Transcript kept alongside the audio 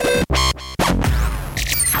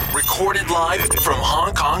Recorded live from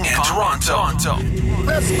Hong Kong and Toronto.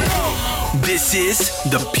 Let's go! This is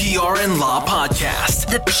the PR and Law Podcast.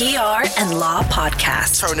 The PR and Law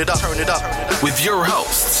Podcast. Turn it up. With your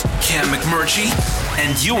hosts, Cam McMurchie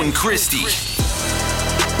and Ewan Christie.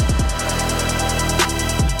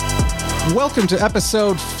 Welcome to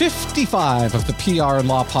episode 55 of the PR and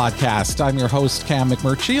Law Podcast. I'm your host, Cam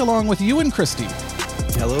McMurchie, along with Ewan Christie.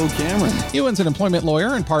 Hello, Cameron. Ewan's an employment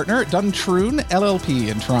lawyer and partner at Duntroon LLP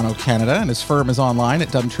in Toronto, Canada, and his firm is online at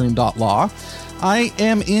duntroon.law. I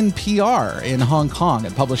am in PR in Hong Kong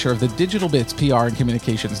and publisher of the Digital Bits PR and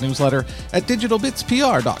Communications newsletter at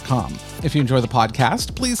digitalbitspr.com. If you enjoy the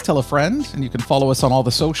podcast, please tell a friend, and you can follow us on all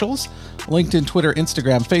the socials, LinkedIn, Twitter,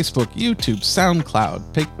 Instagram, Facebook, YouTube,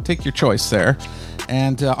 SoundCloud. Take your choice there.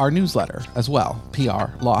 And our newsletter as well,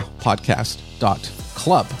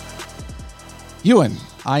 prlawpodcast.club. Ewan,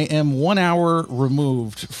 I am 1 hour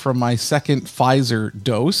removed from my second Pfizer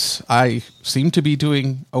dose. I seem to be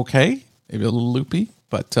doing okay, maybe a little loopy,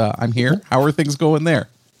 but I'm here. How are things going there?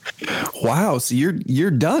 Wow, so you're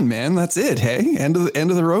done, man. That's it. Hey, end of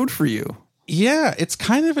the road for you. Yeah, it's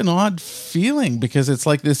kind of an odd feeling because it's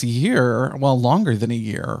like this year, well, longer than a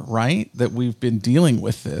year, right, that we've been dealing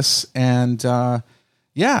with this, and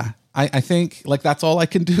I think like that's all I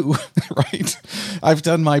can do, right? I've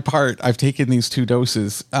done my part. I've taken these 2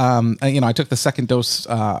 doses. I took the second dose,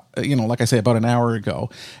 like I say, about an hour ago.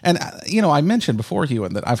 And, I mentioned before,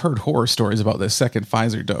 Ewan, that I've heard horror stories about this second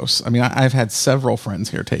Pfizer dose. I mean, I've had several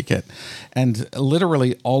friends here take it, and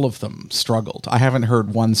literally all of them struggled. I haven't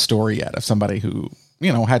heard one story yet of somebody who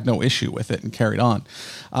had no issue with it and carried on.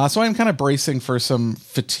 So I'm kind of bracing for some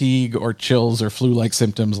fatigue or chills or flu-like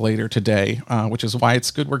symptoms later today, which is why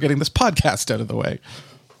it's good we're getting this podcast out of the way.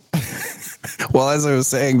 Well, as I was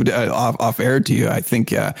saying off air to you, I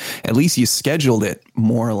think at least you scheduled it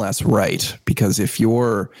more or less right, because if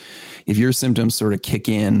your symptoms sort of kick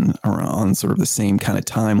in on sort of the same kind of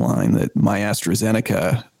timeline that my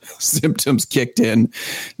AstraZeneca symptoms kicked in,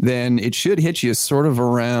 then it should hit you sort of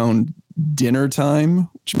around dinner time,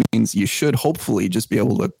 which means you should hopefully just be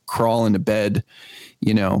able to crawl into bed,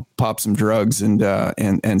 pop some drugs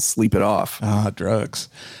and sleep it off. Drugs.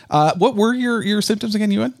 What were your symptoms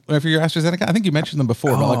again, Ewan? For your AstraZeneca? I think you mentioned them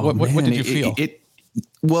before, but what did you feel? It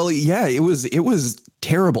was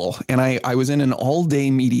terrible. And I was in an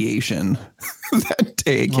all-day mediation that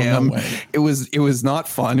day, Cam. No way. It was not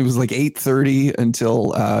fun. It was like 8:30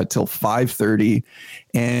 until 5:30.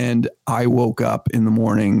 And I woke up in the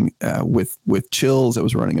morning with chills. I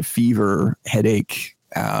was running a fever, headache,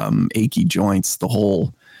 achy joints, the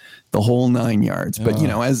whole 9 yards. But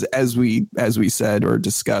as we said or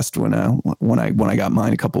discussed when I got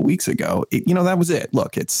mine a couple of weeks ago, that was it.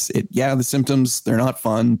 Look, the symptoms, they're not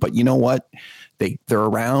fun, but you know what? They're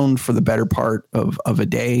around for the better part of a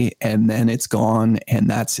day, and then it's gone, and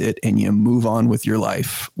that's it, and you move on with your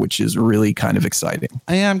life, which is really kind of exciting.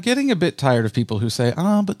 I am getting a bit tired of people who say,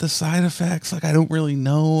 but the side effects, like, I don't really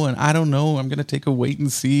know, and I don't know, I'm going to take a wait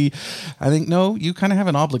and see. I think, no, you kind of have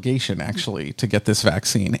an obligation, actually, to get this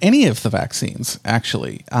vaccine. Any of the vaccines,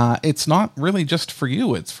 actually. It's not really just for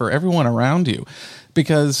you, it's for everyone around you.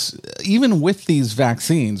 Because even with these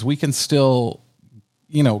vaccines, we can still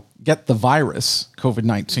get the virus,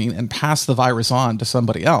 COVID-19, and pass the virus on to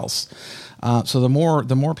somebody else. So the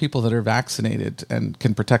more people that are vaccinated and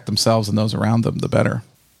can protect themselves and those around them, the better.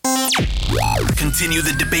 Continue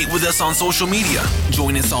the debate with us on social media.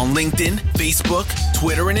 Join us on LinkedIn, Facebook,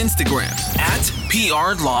 Twitter, and Instagram at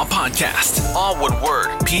PR Law Podcast. All one word,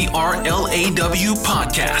 PRLAW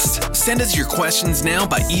Podcast. Send us your questions now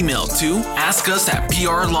by email to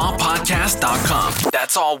askus@prlawpodcast.com.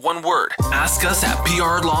 That's all one word,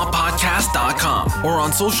 askus@prlawpodcast.com. Or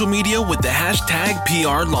on social media with the hashtag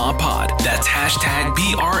PRLawPod. That's hashtag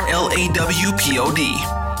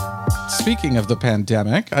PRLAWPOD. Speaking of the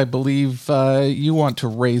pandemic, I believe you want to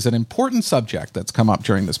raise an important subject that's come up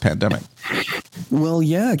during this pandemic. Well,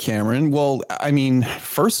 yeah, Cameron. Well, I mean,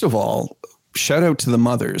 first of all, shout out to the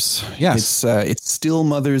mothers. Yes. It's still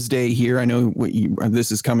Mother's Day here. I know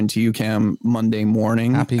this is coming to you, Cam, Monday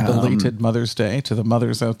morning. Happy belated Mother's Day to the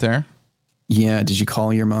mothers out there. Yeah. Did you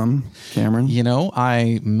call your mom, Cameron?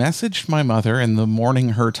 I messaged my mother in the morning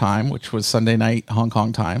her time, which was Sunday night Hong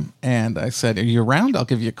Kong time. And I said, "Are you around? I'll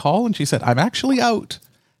give you a call." And she said, "I'm actually out."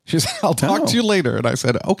 She said, "I'll talk to you later." And I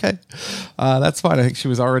said, "Okay, that's fine." I think she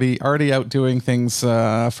was already out doing things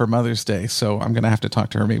for Mother's Day. So I'm going to have to talk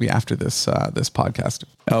to her maybe after this podcast.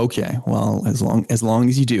 Okay. Well, as long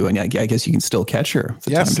as you do, and I guess you can still catch her.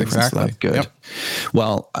 Yes, exactly. So that's good. Yep.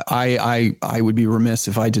 Well, I would be remiss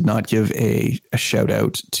if I did not give a shout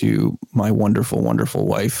out to my wonderful, wonderful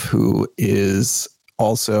wife, who is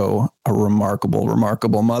also a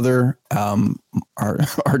remarkable mother.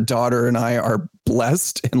 Our daughter and I are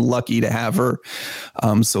blessed and lucky to have her.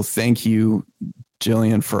 So thank you,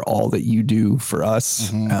 Jillian, for all that you do for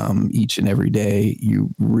us each and every day. You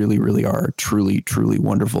really, really are a truly, truly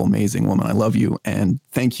wonderful, amazing woman. I love you. And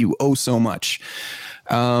thank you oh so much.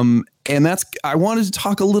 And I wanted to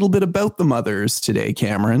talk a little bit about the mothers today,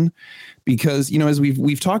 Cameron, because, you know, as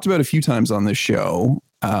we've talked about a few times on this show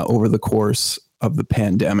over the course of the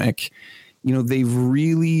pandemic, you know, they've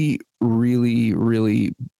really, really,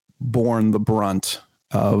 really borne the brunt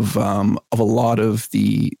of a lot of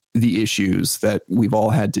the issues that we've all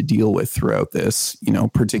had to deal with throughout this, you know,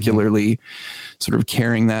 particularly sort of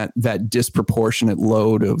carrying that disproportionate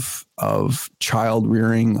load of child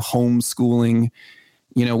rearing, homeschooling.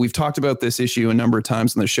 You know, we've talked about this issue a number of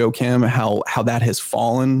times on the show, Cam, how that has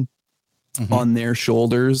fallen on their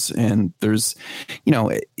shoulders. And there's, you know,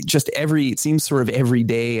 it seems sort of every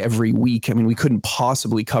day, every week. I mean, we couldn't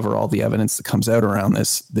possibly cover all the evidence that comes out around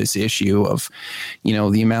this issue of, you know,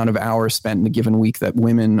 the amount of hours spent in a given week that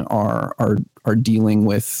women are dealing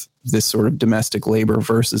with this sort of domestic labor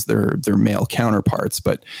versus their male counterparts.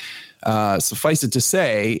 But suffice it to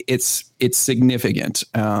say, it's significant.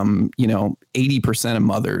 You know, 80% of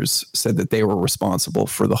mothers said that they were responsible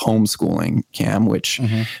for the homeschooling, Cam, which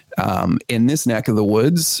in this neck of the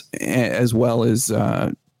woods, as well as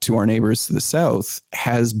to our neighbors to the south,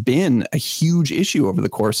 has been a huge issue over the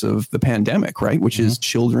course of the pandemic, right? Which is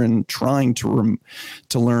children trying to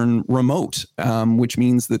learn remote, which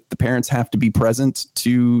means that the parents have to be present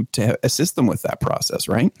to assist them with that process,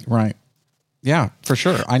 right? Right. Yeah, for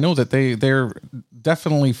sure. I know that they're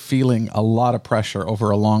definitely feeling a lot of pressure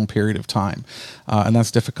over a long period of time, and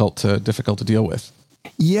that's difficult to deal with.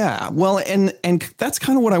 Yeah, well, and that's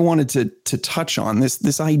kind of what I wanted to touch on,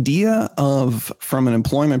 this idea of, from an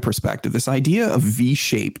employment perspective, this idea of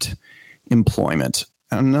V-shaped employment.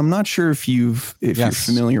 And I'm not sure if you're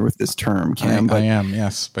familiar with this term, Cam. I am,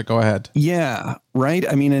 yes, but go ahead. Yeah, right.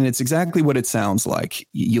 I mean, and it's exactly what it sounds like.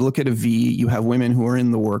 You look at a V, you have women who are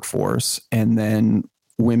in the workforce, and then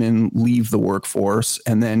women leave the workforce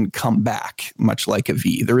and then come back, much like a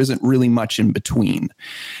V. There isn't really much in between.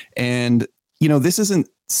 And, you know, this isn't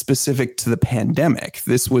specific to the pandemic.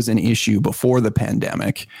 This was an issue before the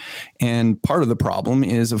pandemic. And part of the problem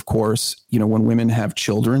is, of course, you know, when women have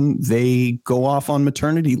children, they go off on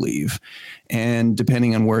maternity leave. And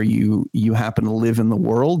depending on where you happen to live in the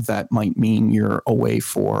world, that might mean you're away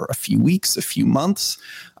for a few weeks, a few months,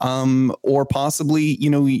 or possibly, you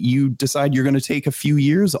know, you decide you're going to take a few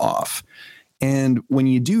years off. And when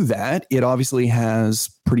you do that, it obviously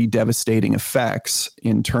has pretty devastating effects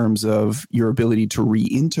in terms of your ability to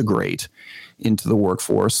reintegrate into the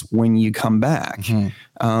workforce when you come back.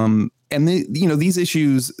 And these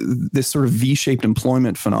issues, this sort of V-shaped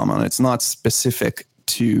employment phenomenon, it's not specific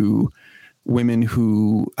to women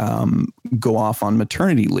who go off on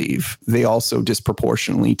maternity leave. They also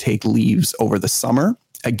disproportionately take leaves over the summer.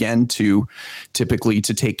 Again, typically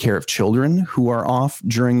to take care of children who are off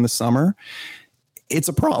during the summer. It's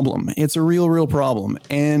a problem. It's a real problem.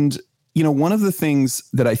 And, you know, one of the things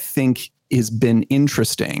that I think has been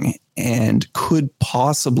interesting and could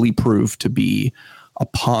possibly prove to be a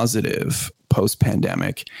positive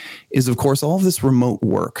post-pandemic is, of course, all of this remote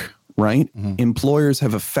work, right? Employers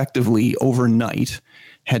have effectively overnight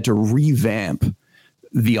had to revamp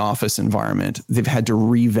the office environment. They've had to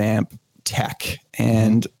revamp tech.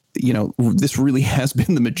 And, you know, this really has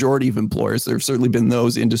been the majority of employers. There have certainly been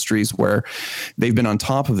those industries where they've been on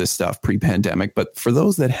top of this stuff pre-pandemic. But for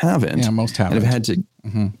those that haven't, most haven't. And have had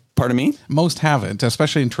to, pardon me? Most haven't,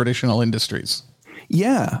 especially in traditional industries.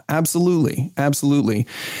 Yeah, absolutely. Absolutely.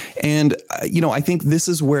 And, you know, I think this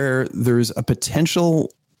is where there's a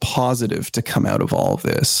potential positive to come out of all of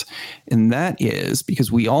this. And that is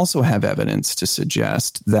because we also have evidence to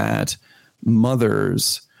suggest that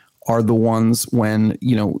mothers are the ones, when,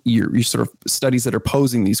 you know, your sort of studies that are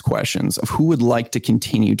posing these questions of who would like to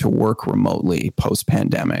continue to work remotely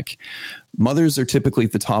post-pandemic. Mothers are typically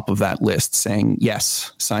at the top of that list saying,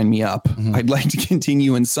 yes, sign me up. I'd like to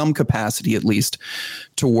continue in some capacity, at least,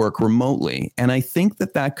 to work remotely. And I think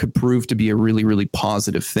that could prove to be a really, really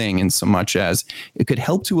positive thing, in so much as it could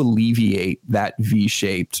help to alleviate that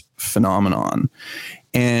V-shaped phenomenon.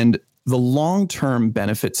 And the long-term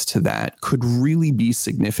benefits to that could really be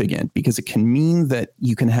significant, because it can mean that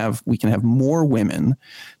we can have more women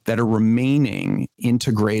that are remaining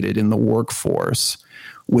integrated in the workforce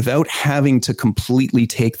without having to completely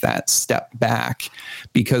take that step back,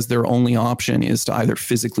 because their only option is to either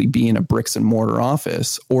physically be in a bricks and mortar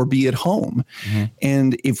office or be at home. Mm-hmm.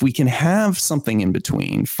 And if we can have something in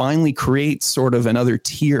between, finally create sort of another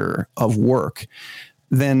tier of work,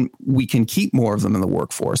 then we can keep more of them in the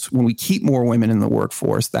workforce. When we keep more women in the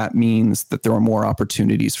workforce, that means that there are more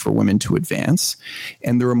opportunities for women to advance,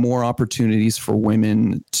 and there are more opportunities for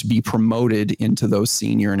women to be promoted into those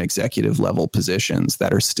senior and executive level positions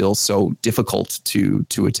that are still so difficult to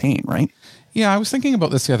attain, right? Yeah, I was thinking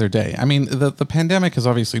about this the other day. I mean, the pandemic has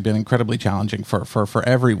obviously been incredibly challenging for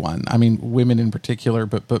everyone. I mean, women in particular,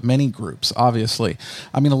 but many groups, obviously.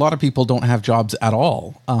 I mean, a lot of people don't have jobs at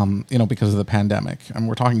all, because of the pandemic. And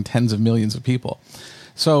we're talking tens of millions of people.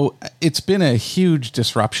 So it's been a huge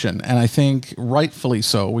disruption. And I think rightfully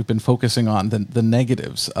so, we've been focusing on the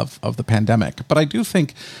negatives of the pandemic. But I do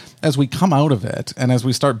think as we come out of it and as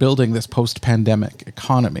we start building this post-pandemic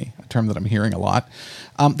economy, a term that I'm hearing a lot,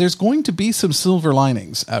 there's going to be some silver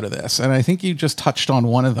linings out of this. And I think you just touched on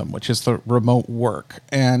one of them, which is the remote work.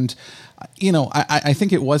 And, I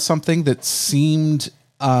think it was something that seemed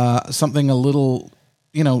something a little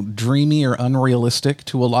dreamy or unrealistic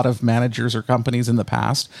to a lot of managers or companies in the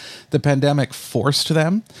past. The pandemic forced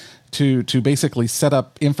them to basically set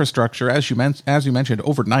up infrastructure, as you mentioned,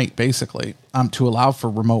 overnight, basically, to allow for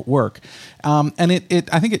remote work. And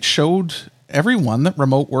I think it showed everyone that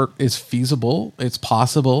remote work is feasible. It's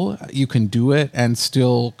possible. You can do it and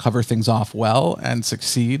still cover things off well and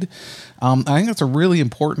succeed. I think that's a really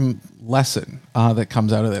important lesson that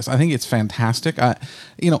comes out of this. I think it's fantastic.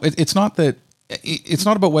 It's not that. It's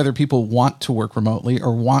not about whether people want to work remotely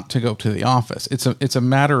or want to go to the office. It's a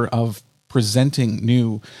matter of presenting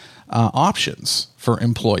new options for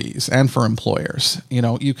employees and for employers.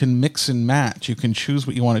 You can mix and match. You can choose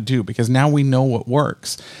what you want to do, because now we know what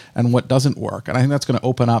works and what doesn't work. And I think that's going to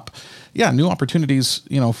open up, new opportunities,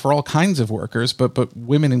 for all kinds of workers, but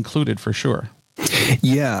women included for sure.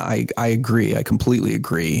 Yeah, I agree. I completely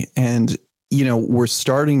agree. And, we're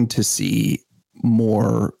starting to see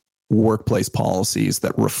more workplace policies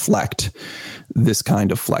that reflect this kind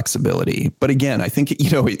of flexibility. But again, I think,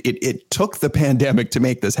 it took the pandemic to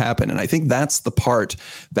make this happen. And I think that's the part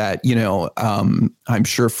that, I'm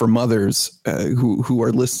sure for mothers who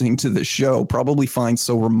are listening to this show probably find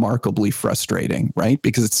so remarkably frustrating, right?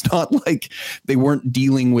 Because it's not like they weren't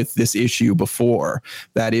dealing with this issue before,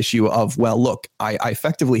 that issue of, well, look, I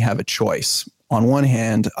effectively have a choice. On one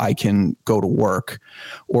hand, I can go to work,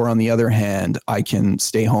 or on the other hand, I can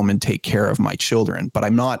stay home and take care of my children, but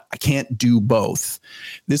I can't do both.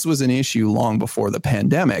 This was an issue long before the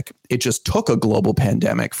pandemic. It just took a global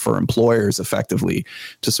pandemic for employers effectively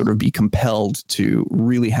to sort of be compelled to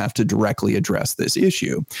really have to directly address this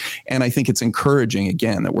issue. And I think it's encouraging,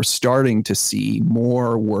 again, that we're starting to see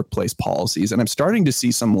more workplace policies, and I'm starting to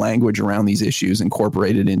see some language around these issues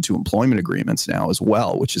incorporated into employment agreements now as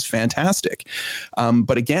well, which is fantastic.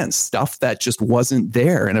 But again, stuff that just wasn't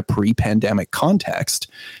there in a pre-pandemic context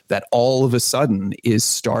that all of a sudden is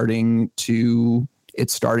starting to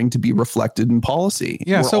be reflected in policy.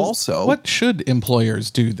 Yeah. So what should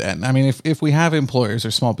employers do then? I mean, if we have employers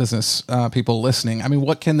or small business people listening, I mean,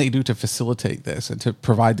 what can they do to facilitate this and to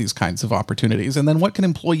provide these kinds of opportunities? And then what can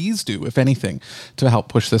employees do, if anything, to help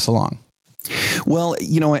push this along? Well,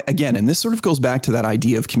 again, and this sort of goes back to that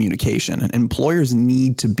idea of communication. And employers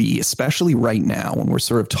need to be, especially right now when we're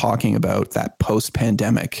sort of talking about that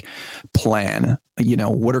post-pandemic plan,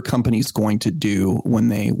 what are companies going to do when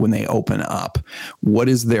they open up? What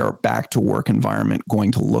is their back to work environment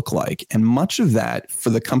going to look like? And much of that,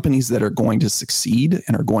 for the companies that are going to succeed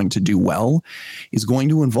and are going to do well, is going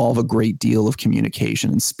to involve a great deal of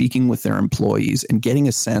communication and speaking with their employees and getting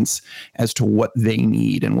a sense as to what they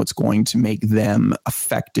need and what's going to make them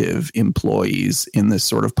effective employees in this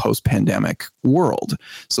sort of post-pandemic world.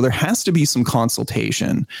 So there has to be some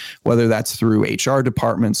consultation, whether that's through HR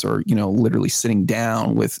departments or, literally sitting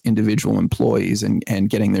down with individual employees and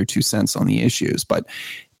getting their 2 cents on the issues. But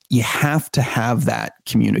you have to have that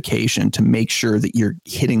communication to make sure that you're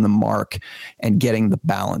hitting the mark and getting the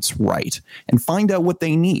balance right, and find out what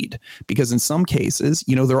they need. Because in some cases,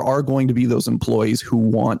 there are going to be those employees who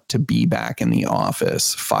want to be back in the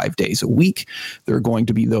office 5 days a week. There are going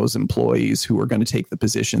to be those employees who are going to take the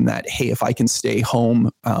position that, hey, if I can stay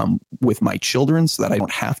home with my children so that I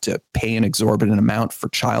don't have to pay an exorbitant amount for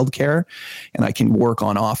childcare, and I can work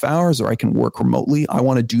on off hours or I can work remotely, I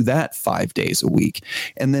want to do that 5 days a week.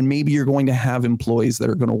 And then then maybe you're going to have employees that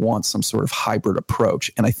are going to want some sort of hybrid approach.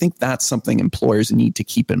 And I think that's something employers need to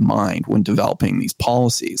keep in mind when developing these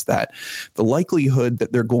policies, that the likelihood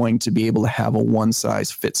that they're going to be able to have a one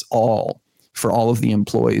size fits all for all of the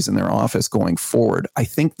employees in their office going forward, I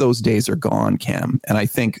think those days are gone, Cam. And I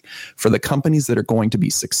think for the companies that are going to be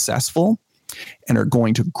successful and are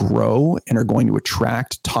going to grow and are going to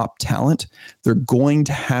attract top talent, they're going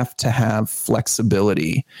to have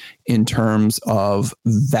flexibility in terms of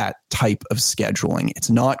that type of scheduling. It's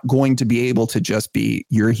not going to be able to just be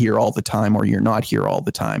you're here all the time or you're not here all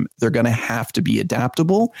the time. They're going to have to be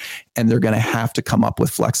adaptable, and they're going to have to come up with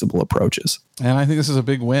flexible approaches. And I think this is a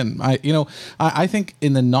big win. I think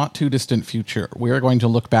in the not too distant future, we are going to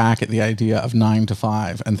look back at the idea of 9 to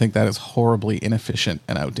 5 and think that is horribly inefficient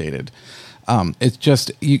and outdated. It's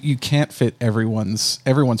just you can't fit everyone's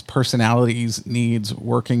personalities, needs,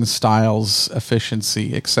 working styles,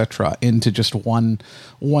 efficiency, etc. into just one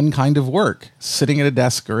kind of work. Sitting at a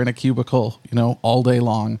desk or in a cubicle, all day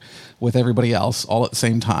long with everybody else all at the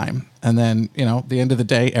same time. And then, at the end of the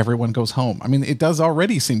day, everyone goes home. I mean, it does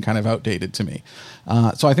already seem kind of outdated to me.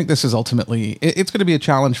 So I think this is ultimately, it's going to be a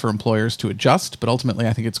challenge for employers to adjust, but ultimately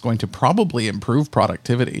I think it's going to probably improve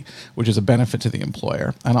productivity, which is a benefit to the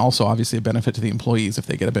employer, and also obviously a benefit to the employees if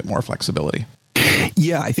they get a bit more flexibility.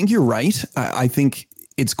 Yeah, I think you're right. I think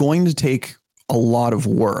it's going to take a lot of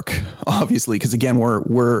work, obviously, because again,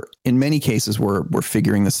 we're in many cases we're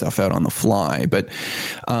figuring this stuff out on the fly. But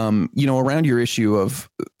around your issue of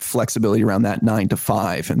flexibility around that 9 to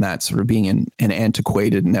 5 and that sort of being an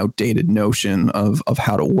antiquated and outdated notion of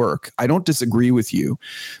how to work, I don't disagree with you.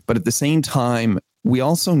 But at the same time, we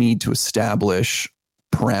also need to establish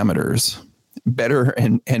parameters, better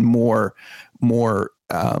and more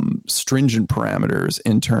stringent parameters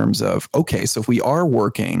in terms of, okay, so if we are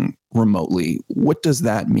working remotely, what does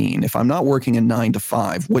that mean? If I'm not working a 9 to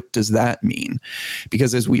 5, what does that mean?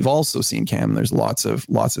 Because as we've also seen, Cam, there's lots of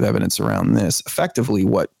evidence around this. Effectively,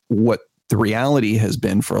 what the reality has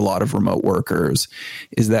been for a lot of remote workers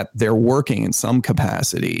is that they're working in some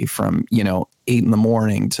capacity from 8 in the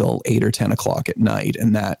morning till 8 or 10 o'clock at night,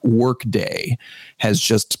 and that work day it's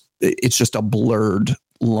just a blurred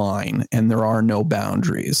line, and there are no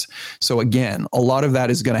boundaries. So again, a lot of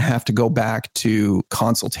that is going to have to go back to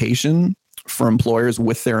consultation for employers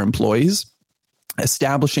with their employees,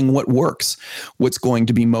 establishing what works, what's going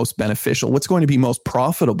to be most beneficial, what's going to be most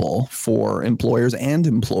profitable for employers and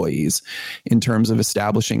employees in terms of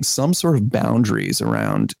establishing some sort of boundaries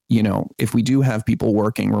around, if we do have people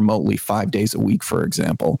working remotely 5 days a week, for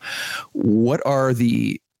example, what are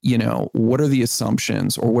the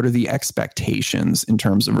assumptions or what are the expectations in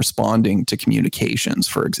terms of responding to communications,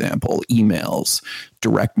 for example, emails,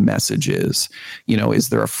 direct messages? Is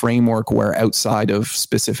there a framework where outside of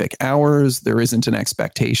specific hours, there isn't an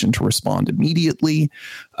expectation to respond immediately?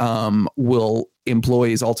 Will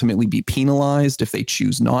employees ultimately be penalized if they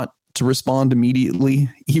choose not to respond immediately,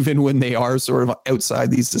 even when they are sort of outside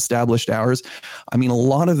these established hours? I mean, a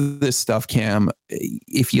lot of this stuff, Cam,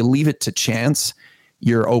 if you leave it to chance,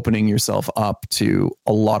 you're opening yourself up to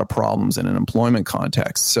a lot of problems in an employment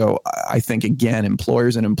context. So I think, again,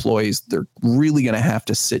 employers and employees, they're really going to have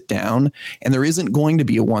to sit down, and there isn't going to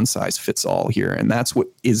be a one size fits all here. And that's what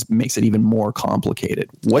makes it even more complicated.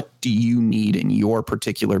 What do you need in your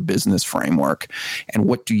particular business framework? And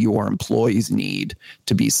what do your employees need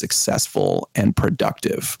to be successful and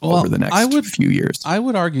productive over the next few years? I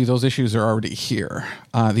would argue those issues are already here.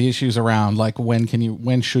 The issues around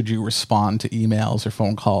when should you respond to emails or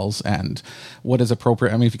phone calls, and what is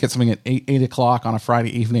appropriate. I mean, if you get something at 8 o'clock on a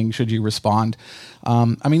Friday evening, should you respond?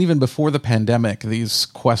 Even before the pandemic, these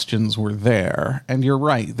questions were there. And you're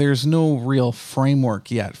right, there's no real framework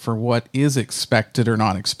yet for what is expected or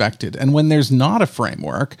not expected. And when there's not a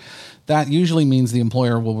framework, that usually means the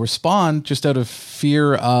employer will respond just out of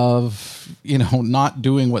fear of, not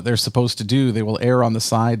doing what they're supposed to do. They will err on the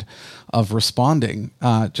side of responding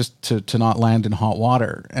just to not land in hot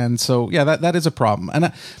water. And so, yeah, that is a problem.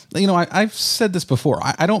 And, I've said this before.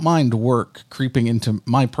 I don't mind work creeping into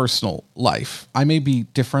my personal life. I may be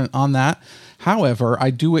different on that. However,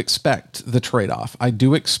 I do expect the trade-off. I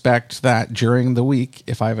do expect that during the week,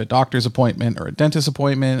 if I have a doctor's appointment or a dentist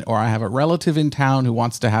appointment, or I have a relative in town who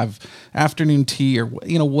wants to have afternoon tea or,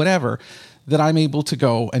 whatever, that I'm able to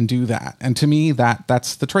go and do that. And to me,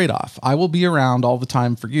 that's the trade-off. I will be around all the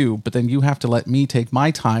time for you, but then you have to let me take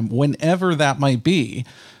my time whenever that might be,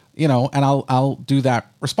 and I'll do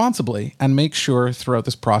that responsibly and make sure throughout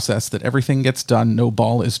this process that everything gets done, no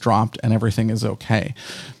ball is dropped, and everything is okay.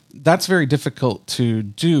 That's very difficult to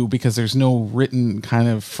do because there's no written kind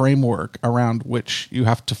of framework around which you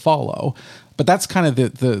have to follow. But that's kind of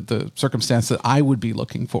the circumstance that I would be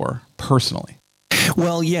looking for personally.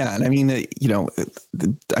 Well, yeah. And I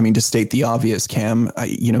mean, to state the obvious, Cam,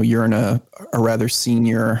 you're in a rather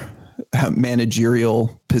senior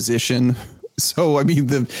managerial position. So, I mean,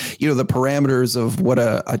 the parameters of what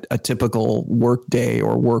a typical work day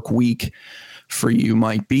or work week for you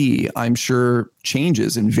might be, I'm sure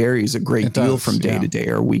changes and varies a great deal from day to day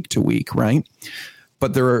or week to week, right?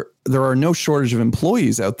 But there are no shortage of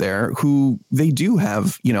employees out there who they do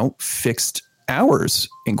have, fixed hours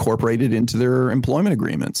incorporated into their employment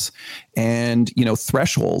agreements and,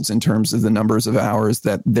 thresholds in terms of the numbers of hours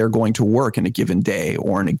that they're going to work in a given day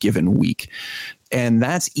or in a given week. And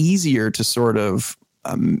that's easier to sort of,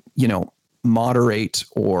 moderate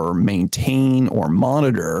or maintain or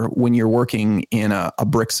monitor when you're working in a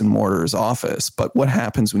bricks and mortars office. But what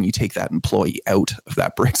happens when you take that employee out of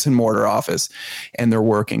that bricks and mortar office and they're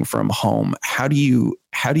working from home? How do you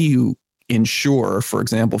ensure, for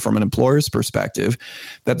example, from an employer's perspective,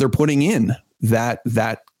 that they're putting in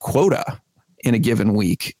that quota in a given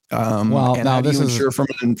week? And how do you ensure from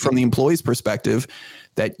the employee's perspective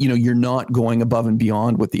that you're not going above and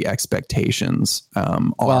beyond what the expectations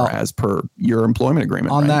are as per your employment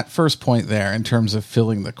agreement? On that first point there, in terms of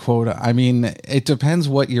filling the quota, I mean, it depends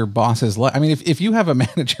what your boss is like. I mean, if you have a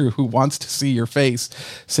manager who wants to see your face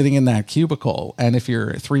sitting in that cubicle, and if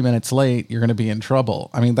you're 3 minutes late, you're going to be in trouble.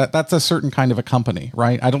 I mean, that's a certain kind of a company,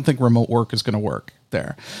 right? I don't think remote work is going to work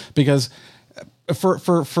there, because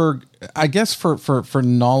for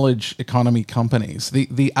knowledge economy companies,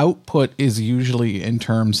 the output is usually in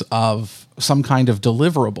terms of some kind of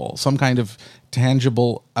deliverable, some kind of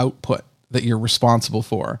tangible output that you're responsible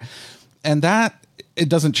for. And that it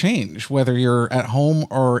doesn't change whether you're at home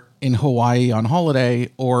or in Hawaii on holiday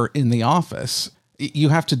or in the office. You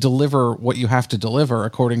have to deliver what you have to deliver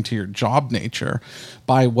according to your job nature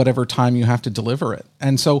by whatever time you have to deliver it.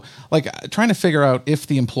 And so, like, trying to figure out if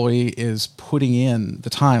the employee is putting in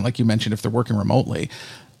the time, like you mentioned, if they're working remotely,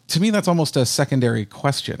 to me, that's almost a secondary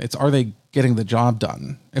question. It's, are they getting the job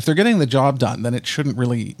done? If they're getting the job done, then it shouldn't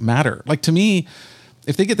really matter. Like, to me,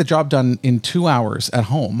 if they get the job done in 2 hours at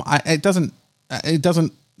home, it doesn't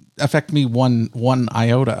affect me one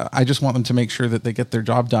iota. I just want them to make sure that they get their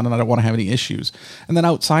job done, and I don't want to have any issues. And then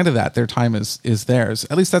outside of that, their time is theirs.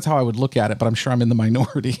 At least that's how I would look at it, but I'm sure I'm in the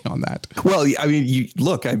minority on that. Well, I mean,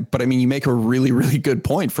 you make a really, really good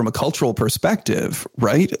point from a cultural perspective,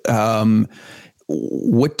 right?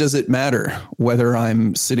 What does it matter whether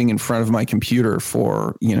I'm sitting in front of my computer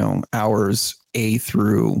for, hours A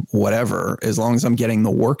through whatever, as long as I'm getting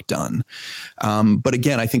the work done. But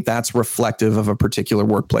again, I think that's reflective of a particular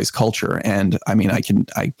workplace culture. And I mean, I can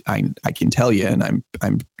tell you, and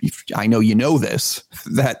I know this,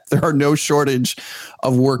 that there are no shortage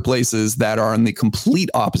of workplaces that are on the complete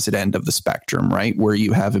opposite end of the spectrum, right? Where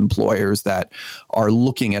you have employers that are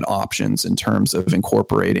looking at options in terms of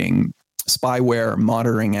incorporating spyware,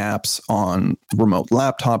 monitoring apps on remote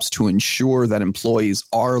laptops to ensure that employees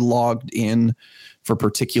are logged in for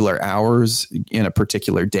particular hours in a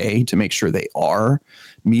particular day to make sure they are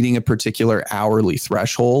meeting a particular hourly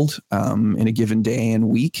threshold in a given day and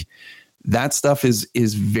week. That stuff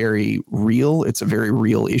is very real. It's a very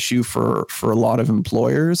real issue for a lot of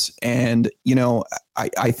employers. And,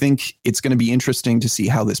 I think it's going to be interesting to see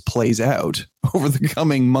how this plays out over the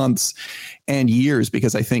coming months and years,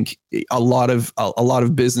 because I think a lot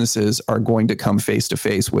of businesses are going to come face to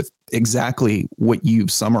face with exactly what you've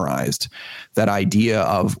summarized. That idea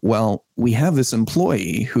of, well, we have this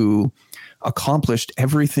employee who accomplished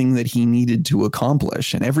everything that he needed to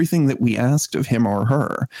accomplish and everything that we asked of him or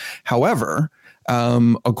her. However,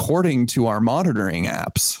 according to our monitoring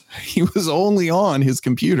apps, he was only on his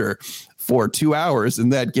computer for 2 hours in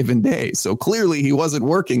that given day. So clearly he wasn't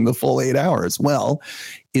working the full 8 hours. Well,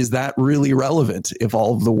 is that really relevant if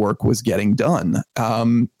all of the work was getting done?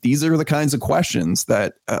 These are the kinds of questions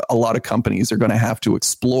that a lot of companies are going to have to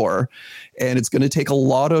explore. And it's going to take a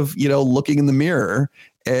lot of, looking in the mirror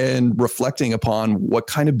and reflecting upon what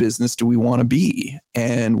kind of business do we want to be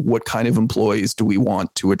and what kind of employees do we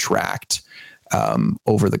want to attract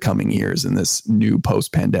over the coming years in this new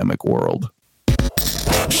post-pandemic world.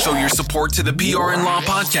 Show your support to the PR and Law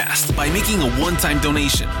podcast by making a one-time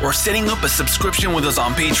donation or setting up a subscription with us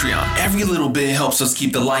on Patreon. Every little bit helps us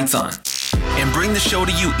keep the lights on and bring the show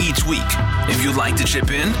to you each week. If you'd like to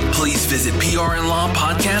chip in, please visit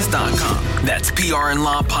prandlawpodcast.com. That's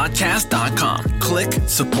prandlawpodcast.com. Click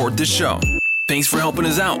support the show. Thanks for helping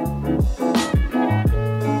us out.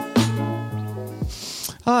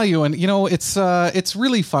 Ewan, it's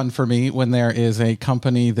really fun for me when there is a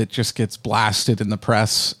company that just gets blasted in the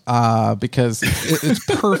press because it's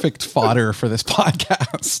perfect fodder for this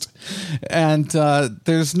podcast. And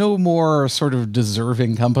there's no more sort of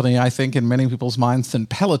deserving company, I think, in many people's minds than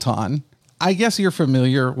Peloton. I guess you're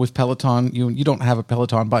familiar with Peloton. You don't have a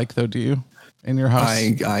Peloton bike, though, do you? In your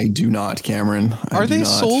house? I do not, Cameron. Are they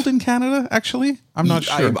sold in Canada, actually? I'm not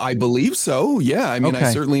sure. I believe so. Yeah. I mean,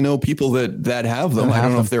 I certainly know people that have them. I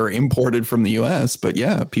don't know if they're imported from the US, but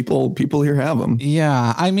yeah, people here have them.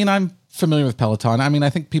 Yeah. I mean, I'm familiar with Peloton. I mean,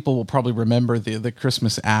 I think people will probably remember the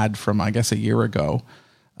Christmas ad from, I guess, a year ago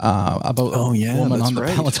about a woman on the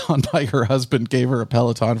Peloton bike. Her husband gave her a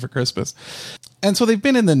Peloton for Christmas. And so they've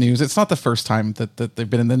been in the news. It's not the first time that they've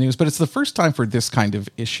been in the news, but it's the first time for this kind of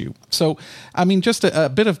issue. So, I mean, just a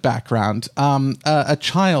bit of background. A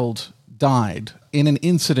child died in an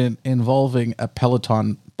incident involving a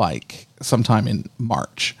Peloton bike sometime in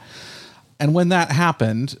March. And when that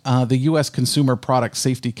happened, the U.S. Consumer Product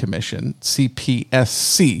Safety Commission,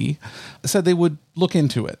 CPSC, said they would look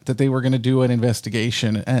into it, that they were going to do an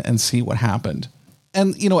investigation and see what happened.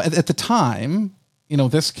 And, at the time,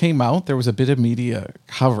 this came out, there was a bit of media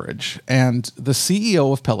coverage, and the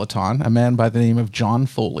CEO of Peloton, a man by the name of John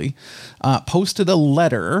Foley, posted a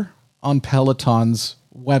letter on Peloton's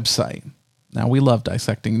website. Now, we love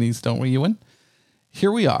dissecting these, don't we, Ewan?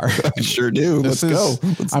 Here we are. I sure do. Let's go.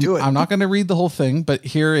 Let's do it. I'm not going to read the whole thing, but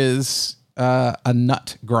here is a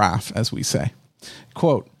nut graph, as we say.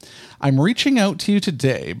 Quote, I'm reaching out to you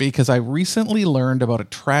today because I recently learned about a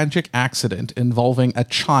tragic accident involving a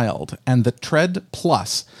child and the Tread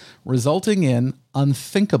Plus, resulting in,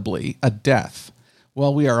 unthinkably, a death.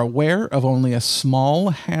 While we are aware of only a small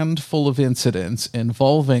handful of incidents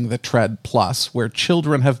involving the Tread Plus where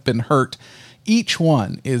children have been hurt, each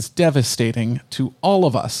one is devastating to all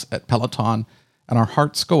of us at Peloton, and our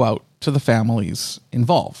hearts go out to the families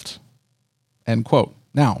involved. End quote.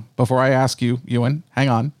 Now, before I ask you, Ewan, hang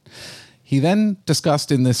on. He then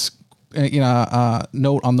discussed in this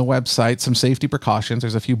note on the website some safety precautions.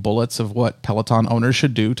 There's a few bullets of what Peloton owners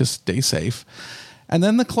should do to stay safe. And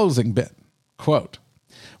then the closing bit, quote,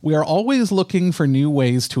 we are always looking for new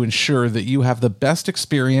ways to ensure that you have the best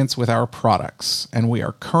experience with our products, and we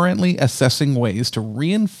are currently assessing ways to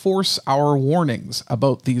reinforce our warnings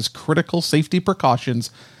about these critical safety precautions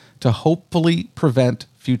to hopefully prevent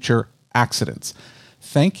future accidents.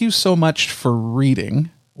 Thank you so much for reading.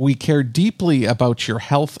 We care deeply about your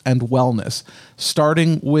health and wellness,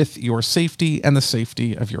 starting with your safety and the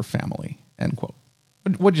safety of your family. End quote.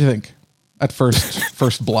 What do you think at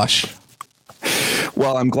first blush?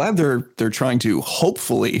 Well, I'm glad they're trying to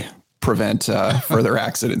hopefully prevent further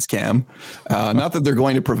accidents, Cam. Not that they're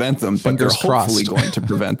going to prevent them, but they're hopefully going to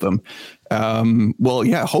prevent them. Well,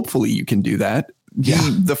 yeah, hopefully you can do that. Yeah.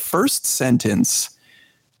 The first sentence,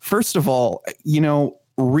 first of all,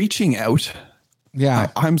 reaching out.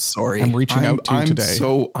 Yeah. I'm sorry. I'm reaching out to you today.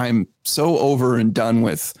 I'm so over and done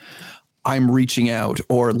with I'm reaching out,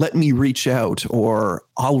 or let me reach out, or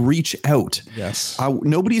I'll reach out. Yes.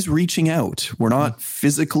 Nobody's reaching out. We're not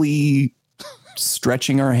physically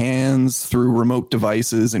stretching our hands through remote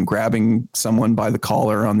devices and grabbing someone by the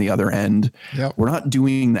collar on the other end. Yep. We're not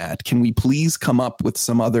doing that. Can we please come up with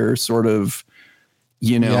some other sort of,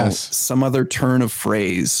 some other turn of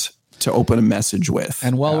phrase to open a message with?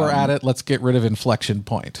 And while we're at it, let's get rid of inflection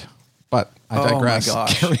point. But I digress. Oh my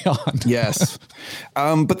gosh. Carry on. Yes.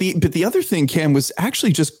 But the other thing, Cam, was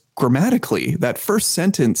actually just grammatically, that first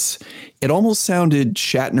sentence, it almost sounded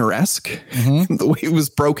Shatner-esque, the way it was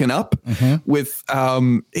broken up with,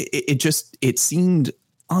 it seemed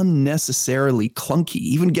unnecessarily clunky,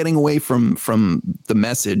 even getting away from the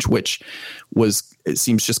message, which was, it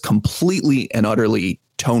seems just completely and utterly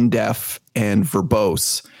tone deaf and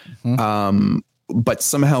verbose. But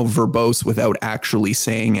somehow verbose without actually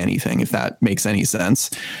saying anything, if that makes any sense.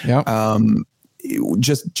 Yeah.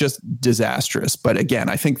 Just disastrous. But again,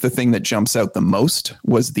 I think the thing that jumps out the most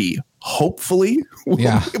was the hopefully we'll be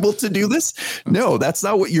able to do this. No, that's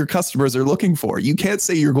not what your customers are looking for. You can't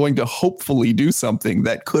say you're going to hopefully do something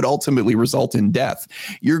that could ultimately result in death.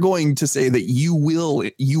 You're going to say that you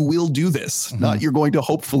will do this, not you're going to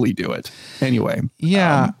hopefully do it. Anyway.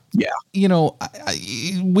 Yeah. Yeah.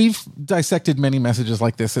 We've dissected many messages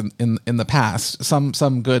like this in the past,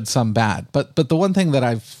 some good, some bad. But the one thing that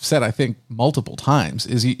I've said, I think multiple times,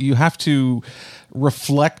 is you have to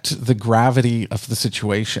reflect the gravity of the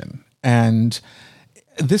situation. And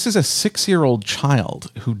this is a 6-year-old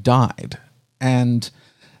child who died. And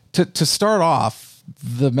to start off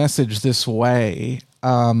the message this way,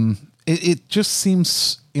 it just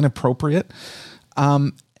seems inappropriate.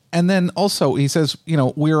 And then also he says,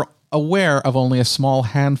 we're aware of only a small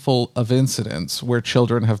handful of incidents where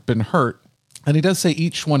children have been hurt. And he does say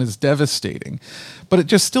each one is devastating, but it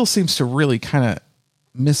just still seems to really kind of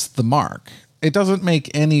miss the mark. It doesn't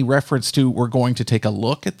make any reference to we're going to take a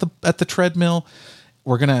look at the treadmill.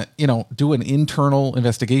 We're going to, do an internal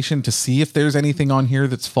investigation to see if there's anything on here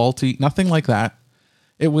that's faulty. Nothing like that.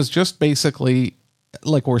 It was just basically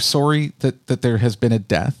like, we're sorry that there has been a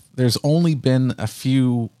death. There's only been a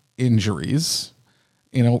few injuries.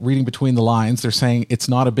 Reading between the lines, they're saying it's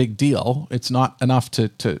not a big deal. It's not enough to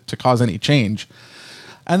cause any change.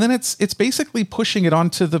 And then it's basically pushing it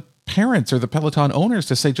onto the parents or the Peloton owners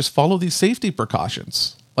to say, just follow these safety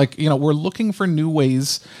precautions. Like, we're looking for new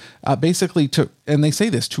ways, basically and they say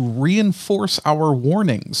this, to reinforce our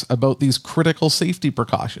warnings about these critical safety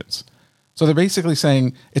precautions. So they're basically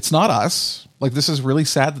saying, it's not us. Like, this is really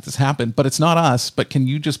sad that this happened, but it's not us. But can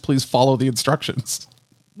you just please follow the instructions?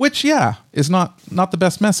 Which, is not the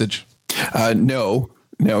best message. No,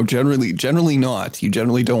 generally not. You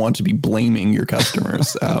generally don't want to be blaming your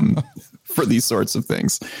customers for these sorts of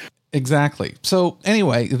things. Exactly. So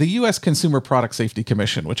anyway, the U.S. Consumer Product Safety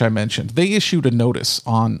Commission, which I mentioned, they issued a notice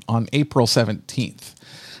on April 17th.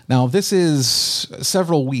 Now, this is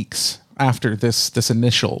several weeks after this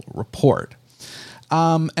initial report.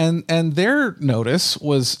 And their notice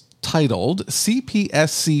was titled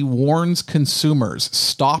CPSC warns consumers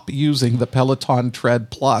stop using the Peloton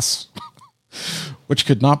Tread Plus, which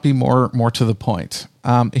could not be more to the point.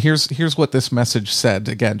 Here's what this message said.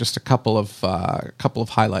 Again, just a couple of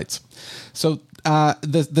highlights. So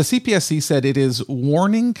the CPSC said it is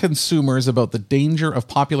warning consumers about the danger of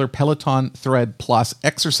popular Peloton Tread Plus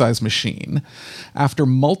exercise machine after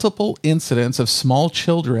multiple incidents of small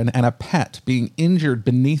children and a pet being injured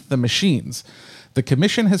beneath the machines. The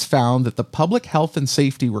commission has found that the public health and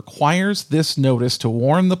safety requires this notice to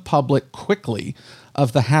warn the public quickly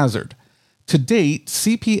of the hazard. To date,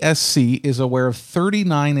 CPSC is aware of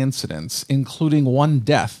 39 incidents, including one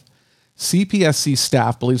death. CPSC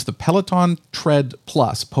staff believes the Peloton Tread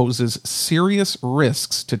Plus poses serious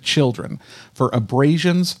risks to children for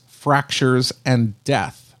abrasions, fractures, and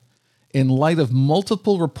death. In light of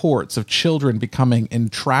multiple reports of children becoming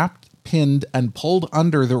entrapped, pinned, and pulled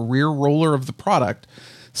under the rear roller of the product,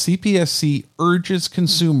 CPSC urges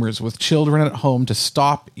consumers with children at home to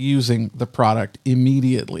stop using the product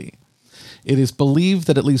immediately. It is believed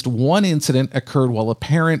that at least one incident occurred while a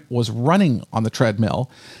parent was running on the treadmill,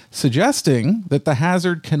 suggesting that the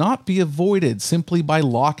hazard cannot be avoided simply by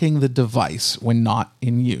locking the device when not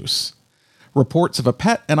in use. Reports of a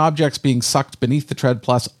pet and objects being sucked beneath the Tread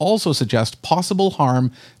Plus also suggest possible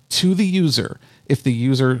harm to the user if the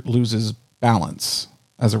user loses balance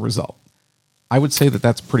as a result. I would say that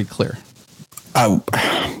that's pretty clear. So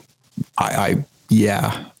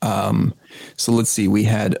let's see. We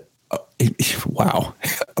had,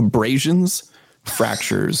 abrasions,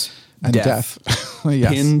 fractures, And death.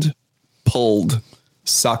 Yes. Pinned, pulled,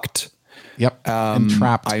 sucked. Yep. And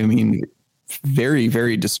trapped. I mean, very,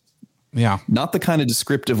 very not the kind of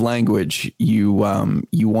descriptive language you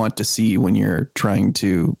want to see when you're trying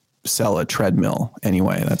to sell a treadmill.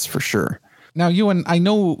 Anyway, that's for sure. Now, Ewan, I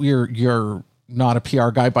know you're not a PR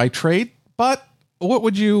guy by trade, but what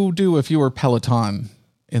would you do if you were Peloton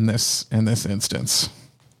in this instance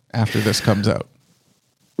after this comes out?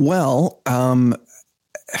 Well,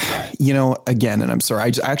 again, and I'm sorry,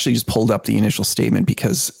 I actually just pulled up the initial statement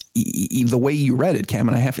because the way you read it, Cam,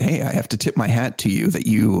 and I have to tip my hat to you that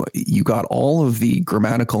you got all of the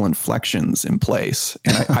grammatical inflections in place.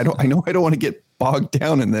 And I don't want to get bogged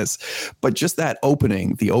down in this, but just the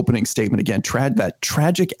opening statement again, that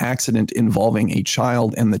tragic accident involving a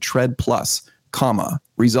child and the Tread Plus,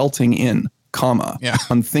 resulting in,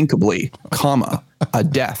 unthinkably, a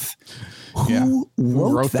death. Who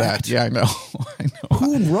wrote that? Yeah, I know.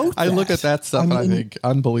 Who wrote that? I look at that stuff and I think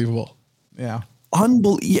unbelievable. Yeah.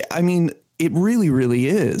 I mean, it really, really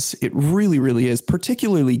is. It really, really is,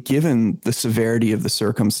 particularly given the severity of the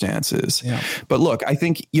circumstances. Yeah. But look, I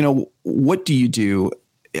think, what do you do?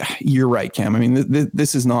 You're right, Cam. I mean,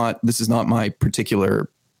 this is not my particular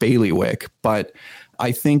bailiwick, but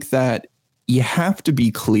I think that you have to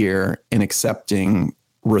be clear in accepting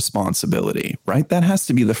responsibility, right? That has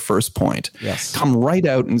to be the first point. Yes. Come right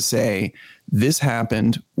out and say, this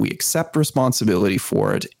happened, we accept responsibility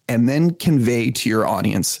for it, and then convey to your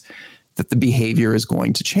audience that the behavior is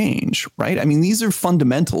going to change, right? I mean, these are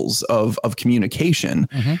fundamentals of communication,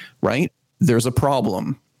 right? There's a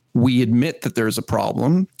problem. We admit that there's a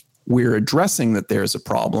problem. We're addressing that there's a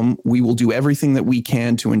problem. We will do everything that we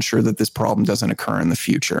can to ensure that this problem doesn't occur in the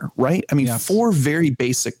future, right? I mean, 4 very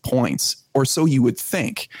basic points or so you would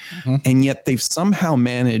think. And yet they've somehow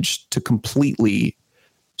managed to completely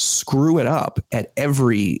screw it up at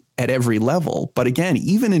every level. But again,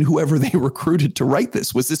 even in whoever they recruited to write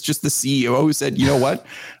this, was this just the CEO who said, you know what,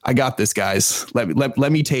 I got this, guys. Let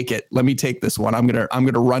me take it. Let me take this one. I'm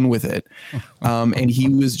gonna run with it. And he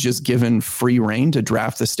was just given free rein to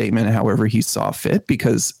draft the statement however he saw fit,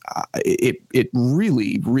 because it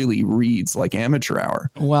really, really reads like amateur hour.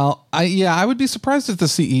 Well, I would be surprised if the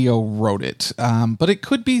CEO wrote it, but it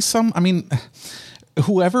could be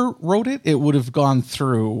whoever wrote it, it would have gone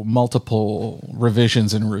through multiple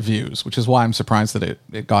revisions and reviews, which is why I'm surprised that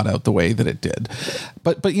it got out the way that it did.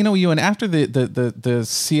 But you know, Ewan, after the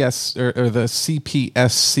CS or the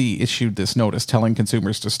CPSC issued this notice telling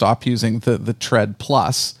consumers to stop using the Tread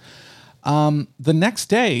Plus, the next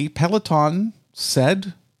day Peloton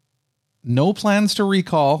said no plans to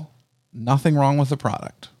recall, nothing wrong with the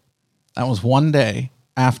product. That was one day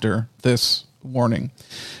after this warning.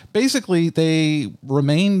 Basically, they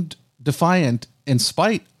remained defiant in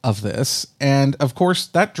spite of this. And of course,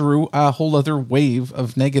 that drew a whole other wave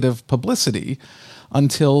of negative publicity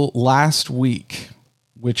until last week,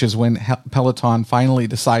 which is when Peloton finally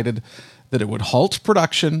decided that it would halt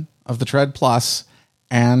production of the Tread Plus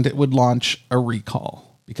and it would launch a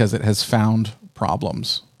recall because it has found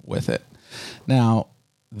problems with it. Now,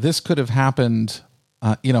 this could have happened,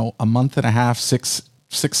 a month and a half,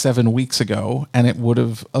 6-7 weeks ago, and it would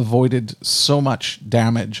have avoided so much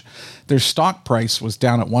damage. Their stock price was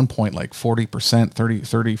down at one point like 40%,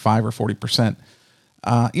 35 or 40%,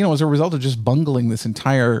 as a result of just bungling this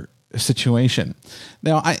entire situation.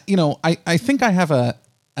 Now, I think I have an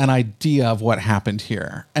idea of what happened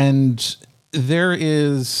here. And there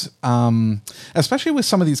is, especially with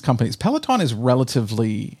some of these companies, Peloton is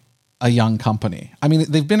relatively a young company. I mean,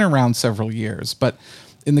 they've been around several years, but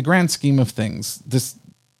in the grand scheme of things,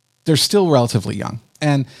 they're still relatively young.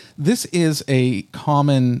 And this is a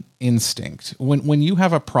common instinct. When you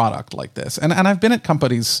have a product like this, and I've been at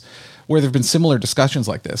companies where there have been similar discussions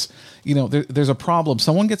like this, there's a problem,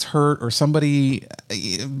 someone gets hurt or something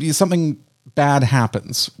bad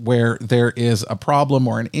happens where there is a problem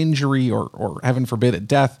or an injury or heaven forbid a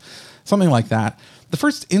death, something like that. The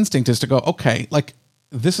first instinct is to go, okay, like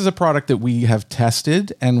this is a product that we have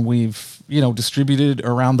tested and we've, distributed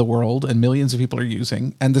around the world and millions of people are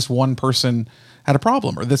using. And this one person had a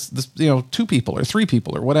problem, or this, two people or three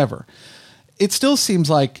people or whatever. It still seems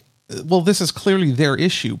like, well, this is clearly their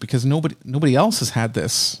issue because nobody else has had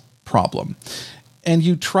this problem. And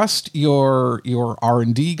you trust your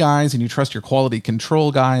R&D guys and you trust your quality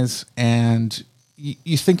control guys and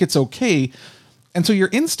you think it's okay. And so your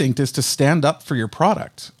instinct is to stand up for your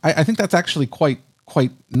product. I think that's actually quite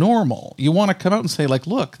normal. You want to come out and say, like,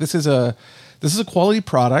 look, this is a quality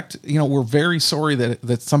product. We're very sorry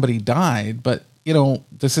that somebody died, but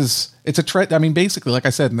it's a tread. I mean, basically, like I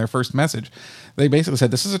said in their first message, they basically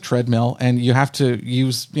said this is a treadmill and you have to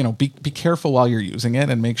use, be careful while you're using it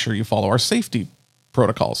and make sure you follow our safety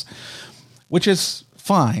protocols, which is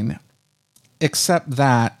fine, except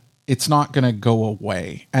that it's not going to go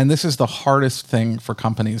away. And this is the hardest thing for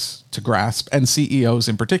companies to grasp, and CEOs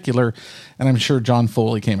in particular. And I'm sure John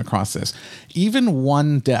Foley came across this. Even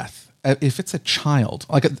one death, if it's a child,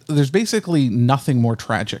 there's basically nothing more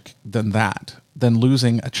tragic than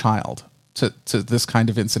losing a child to this kind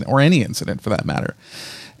of incident, or any incident for that matter.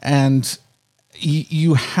 And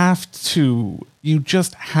you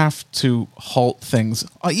just have to halt things,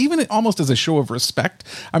 even almost as a show of respect.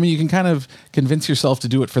 I mean, you can kind of convince yourself to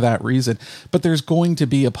do it for that reason, but there's going to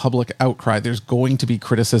be a public outcry. There's going to be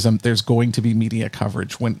criticism. There's going to be media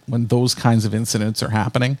coverage when those kinds of incidents are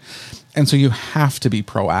happening. And so you have to be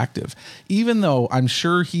proactive, even though I'm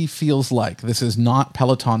sure he feels like this is not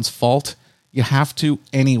Peloton's fault. You have to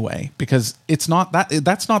anyway, because it's not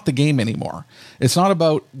that's not the game anymore. It's not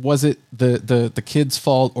about, was it the kid's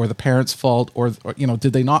fault or the parents' fault or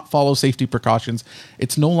did they not follow safety precautions?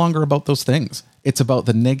 It's no longer about those things. It's about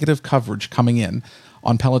the negative coverage coming in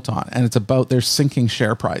on Peloton, and it's about their sinking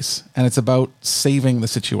share price, and it's about saving the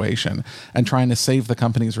situation and trying to save the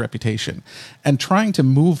company's reputation and trying to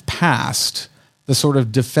move past the sort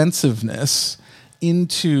of defensiveness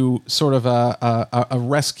into sort of a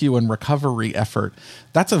rescue and recovery effort.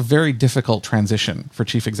 That's a very difficult transition for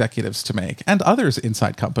chief executives to make, and others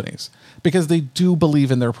inside companies, because they do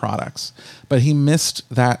believe in their products. But he missed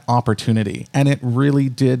that opportunity, and it really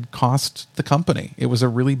did cost the company. It was a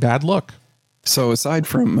really bad look. So aside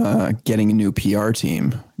from getting a new PR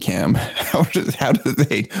team, Cam,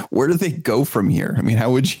 where do they go from here? I mean,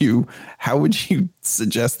 how would you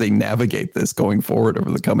suggest they navigate this going forward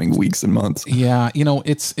over the coming weeks and months? Yeah,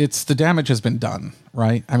 it's the damage has been done,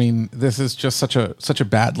 right? I mean, this is just such a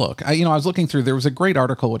bad look. I was looking through. There was a great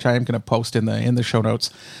article which I am going to post in the show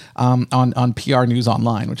notes on PR News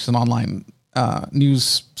Online, which is an online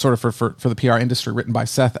news sort of for the PR industry, written by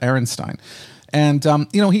Seth Ehrenstein. And,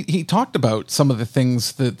 he talked about some of the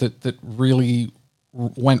things that really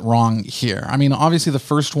went wrong here. I mean, obviously the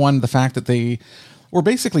first one, the fact that they were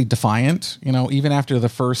basically defiant, even after the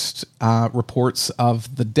first reports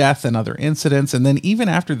of the death and other incidents. And then even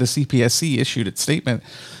after the CPSC issued its statement,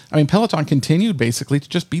 I mean, Peloton continued basically to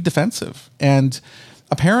just be defensive. And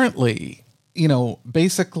apparently,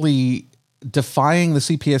 basically defying the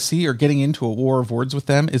CPSC or getting into a war of words with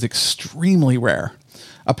them is extremely rare.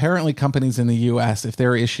 Apparently, companies in the U.S., if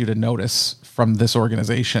they're issued a notice from this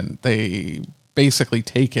organization, they basically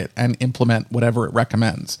take it and implement whatever it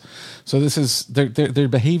recommends. So this is their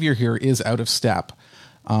behavior here is out of step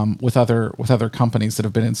with other companies that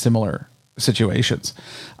have been in similar situations.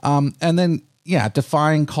 And then,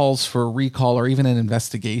 defying calls for a recall or even an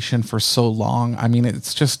investigation for so long. I mean,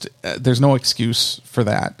 it's just there's no excuse for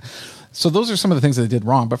that. So those are some of the things that they did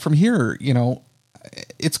wrong. But from here,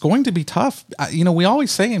 it's going to be tough. We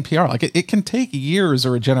always say in PR, like it can take years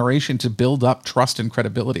or a generation to build up trust and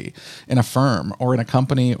credibility in a firm or in a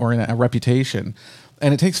company or in a reputation.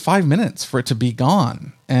 And it takes 5 minutes for it to be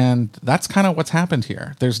gone. And that's kind of what's happened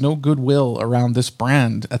here. There's no goodwill around this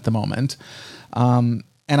brand at the moment. And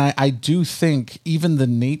I do think even the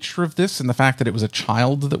nature of this and the fact that it was a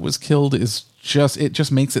child that was killed is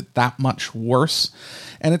just makes it that much worse.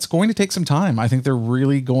 And it's going to take some time. I think they're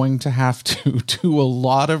really going to have to do a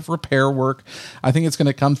lot of repair work. I think it's going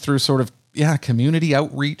to come through sort of, community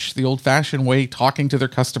outreach, the old fashioned way, talking to their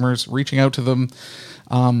customers, reaching out to them,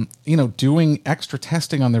 doing extra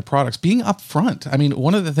testing on their products, being upfront. I mean,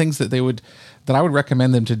 one of the things that I would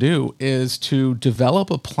recommend them to do is to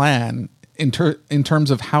develop a plan in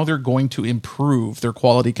terms of how they're going to improve their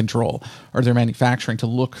quality control or their manufacturing to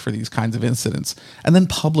look for these kinds of incidents, and then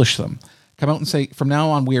publish them. Come out and say, from now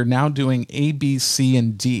on, we are now doing A, B, C,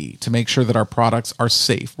 and D to make sure that our products are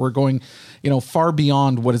safe. We're going, far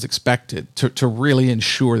beyond what is expected to really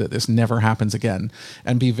ensure that this never happens again,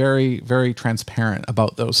 and be very, very transparent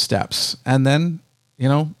about those steps. And then,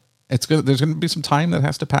 it's good. There's going to be some time that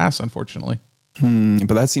has to pass, unfortunately.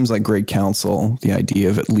 But that seems like great counsel. The idea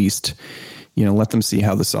of at least, let them see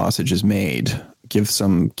how the sausage is made. Give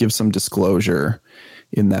some disclosure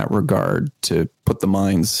in that regard to put the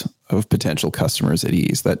minds of potential customers at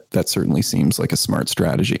ease. That certainly seems like a smart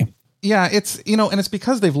strategy. Yeah, it's, and it's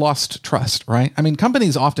because they've lost trust, right? I mean,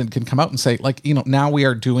 companies often can come out and say, like, now we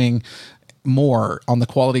are doing more on the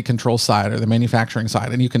quality control side or the manufacturing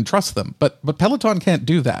side, and you can trust them. But Peloton can't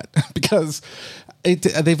do that because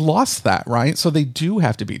they've lost that, right? So they do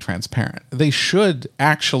have to be transparent. They should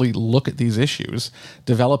actually look at these issues,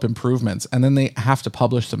 develop improvements, and then they have to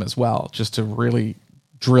publish them as well, just to really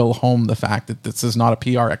drill home the fact that this is not a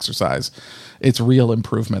PR exercise. It's real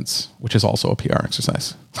improvements, which is also a PR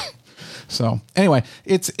exercise. So anyway,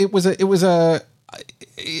 I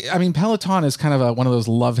mean, Peloton is kind of one of those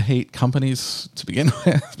love-hate companies to begin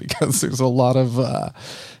with, because there's a lot of,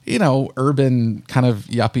 urban kind of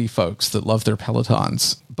yuppie folks that love their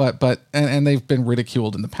Pelotons, but they've been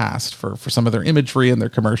ridiculed in the past for some of their imagery and their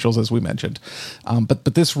commercials, as we mentioned.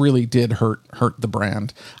 But this really did hurt the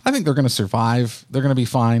brand. I think they're going to survive. They're going to be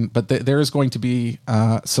fine, but there is going to be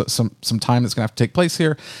some time that's going to have to take place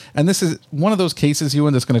here. And this is one of those cases,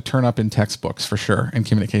 Ewan, that's going to turn up in textbooks for sure, in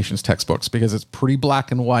communications textbooks, because it's pretty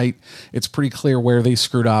black and white. It's pretty clear where they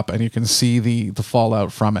screwed up, and you can see the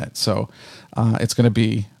fallout from it. So it's going to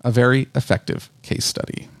be a very effective case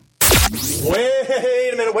study.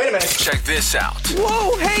 Wait a minute. Check this out.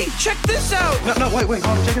 Whoa, hey, check this out. No, wait.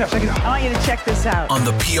 Oh, check it out. I want you to check this out. On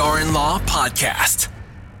the PR and Law podcast.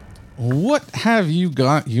 What have you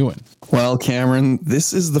got, Ewan? Well, Cameron,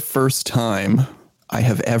 this is the first time I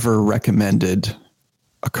have ever recommended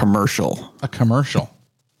a commercial. A commercial?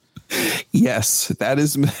 Yes, that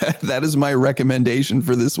is my recommendation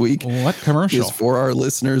for this week. What commercial? Is for our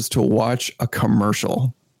listeners to watch a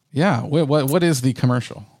commercial. Yeah. What is the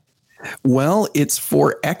commercial? Well, it's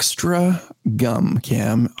for Extra Gum,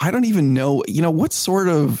 Cam. I don't even know, what sort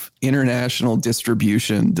of international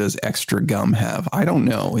distribution does Extra Gum have? I don't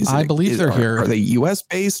know. I believe they're here. Are they U.S.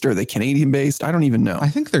 based? Are they Canadian based? I don't even know. I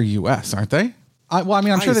think they're U.S., aren't they?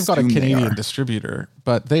 I'm sure they've got a Canadian distributor,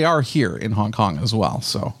 but they are here in Hong Kong as well.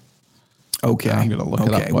 So, Okay. I'm going to look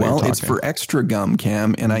it up. While Well, it's for Extra Gum,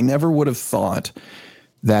 Cam, and I never would have thought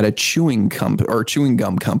that a chewing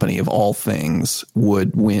gum company of all things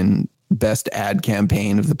would win best ad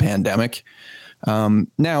campaign of the pandemic.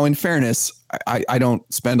 Now, in fairness, I don't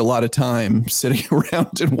spend a lot of time sitting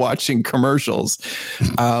around and watching commercials.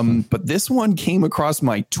 But this one came across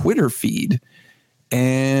my Twitter feed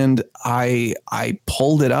and I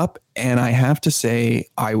pulled it up, and I have to say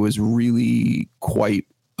I was really quite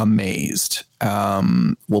amazed.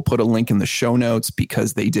 We'll put a link in the show notes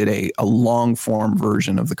because they did a long form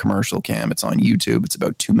version of the commercial, Cam. It's on YouTube. It's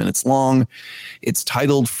about 2 minutes long. It's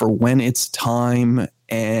titled For When It's Time.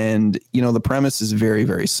 And, the premise is very,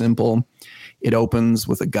 very simple. It opens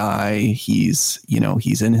with a guy. He's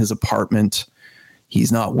in his apartment.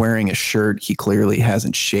 He's not wearing a shirt. He clearly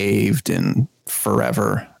hasn't shaved in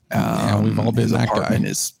forever. We've all been his that apartment guy.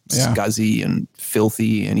 is scuzzy and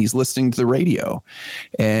filthy, and he's listening to the radio.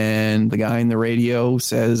 And the guy in the radio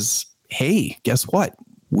says, "Hey, guess what?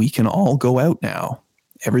 We can all go out now.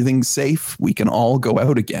 Everything's safe. We can all go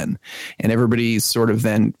out again." And everybody's sort of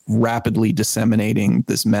then rapidly disseminating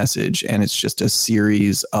this message. And it's just a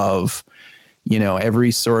series of,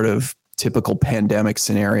 every sort of typical pandemic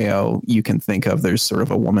scenario you can think of. There's sort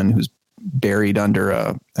of a woman who's buried under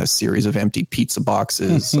a series of empty pizza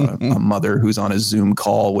boxes, a mother who's on a Zoom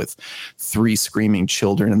call with 3 screaming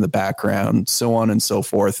children in the background, so on and so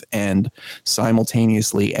forth. And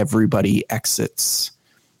simultaneously, everybody exits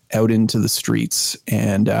out into the streets.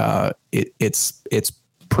 And it's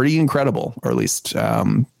pretty incredible, or at least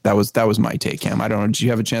that was my take, Cam. I don't know. Did you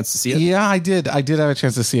have a chance to see it? Yeah, I did have a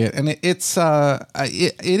chance to see it. And it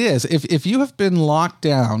is. If you have been locked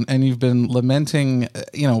down and you've been lamenting,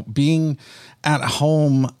 being at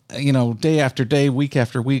home, day after day, week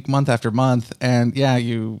after week, month after month, and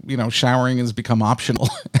showering has become optional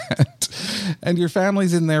and your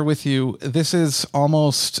family's in there with you, this is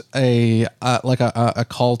almost a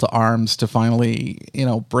call to arms to finally,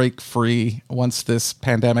 break free once this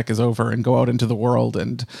pandemic is over and go out into the world.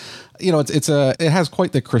 And, it has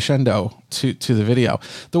quite the crescendo to the video.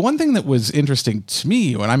 The one thing that was interesting to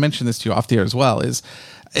me, and I mentioned this to you off the air as well, is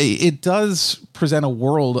it does present a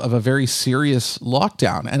world of a very serious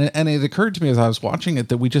lockdown. And it occurred to me as I was watching it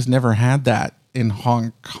that we just never had that in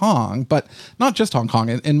Hong Kong, but not just Hong Kong,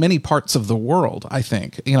 in many parts of the world, I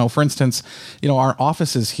think. For instance, our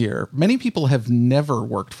offices here, many people have never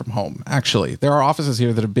worked from home, actually. There are offices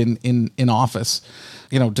here that have been in office,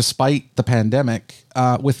 despite the pandemic,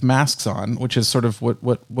 with masks on, which is sort of what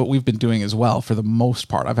we've been doing as well for the most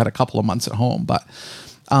part. I've had a couple of months at home, but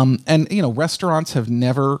restaurants have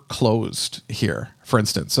never closed here, for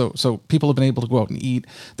instance. So people have been able to go out and eat.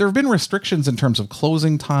 There have been restrictions in terms of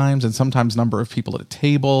closing times and sometimes number of people at a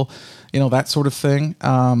table, that sort of thing.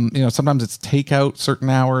 Sometimes it's takeout certain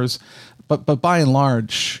hours, but by and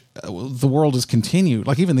large, the world has continued.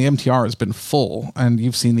 Like even the MTR has been full, and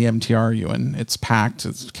you've seen the MTR, Ewan. It's packed.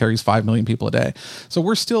 It carries 5 million people a day. So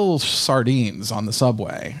we're still sardines on the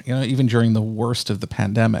subway, even during the worst of the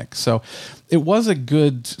pandemic. So it was a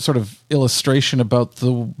good sort of illustration about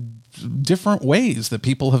the different ways that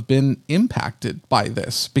people have been impacted by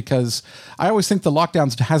this, because I always think the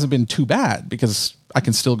lockdowns hasn't been too bad because I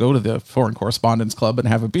can still go to the Foreign Correspondents Club and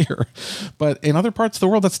have a beer. But in other parts of the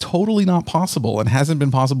world, that's totally not possible and hasn't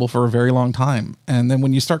been possible for a very long time. And then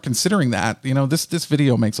when you start considering that, this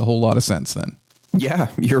video makes a whole lot of sense then. Yeah,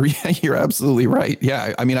 you're absolutely right.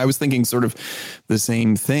 Yeah. I mean, I was thinking sort of the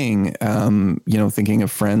same thing, thinking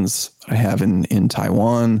of friends I have in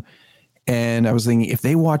Taiwan. And I was thinking, if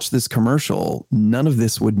they watch this commercial, none of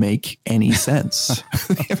this would make any sense.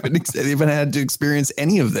 They haven't had to experience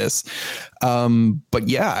any of this. But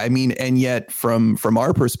yeah, I mean, and yet from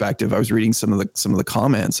our perspective, I was reading some of the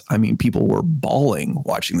comments. I mean, people were bawling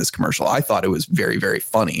watching this commercial. I thought it was very, very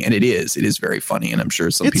funny, and it is very funny. And I'm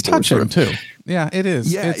sure some people touching too. Yeah, it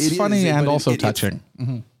is. Yeah, it's funny and also touching.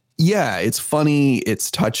 Mm-hmm. Yeah, it's funny.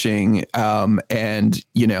 It's touching. And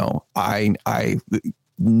I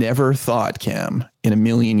never thought, Cam, in a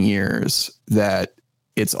million years that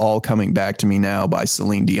It's All Coming Back to Me Now by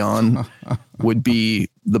Celine Dion would be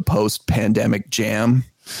the post-pandemic jam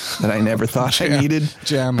that I never thought I needed.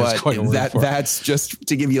 Jam but is quite a word for it. That's just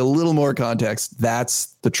to give you a little more context.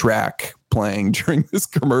 That's the track playing during this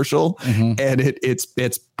commercial, and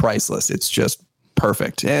it's priceless. It's just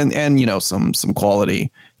perfect, and some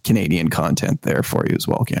quality Canadian content there for you as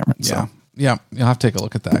well, Cameron. So. Yeah, you'll have to take a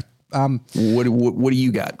look at that. What do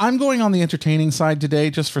you got? I'm going on the entertaining side today,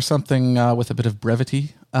 just for something with a bit of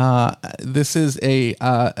brevity. This is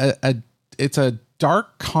it's a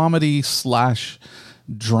dark comedy /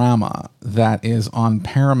 drama that is on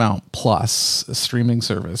Paramount Plus, a streaming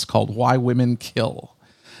service called Why Women Kill.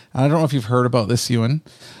 I don't know if you've heard about this, Ewan.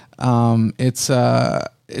 It's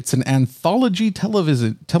an anthology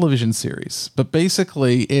television series, but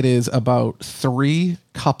basically it is about 3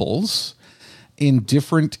 couples in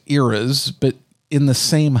different eras, but in the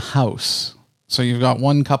same house. So you've got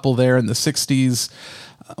one couple there in the 60s,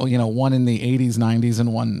 one in the 80s, 90s,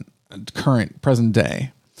 and one present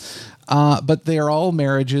day. But they are all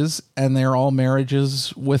marriages, and they're all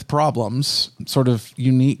marriages with problems, sort of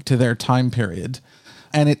unique to their time period.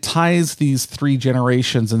 And it ties these 3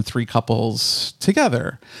 generations and 3 couples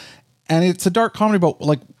together. And it's a dark comedy about,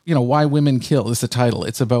 Why Women Kill is the title.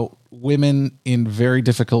 It's about women in very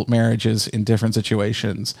difficult marriages in different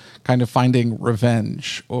situations, kind of finding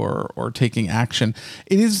revenge or taking action.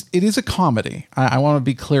 It is a comedy. I want to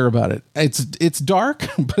be clear about it. It's dark,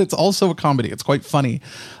 but it's also a comedy. It's quite funny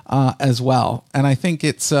as well. And I think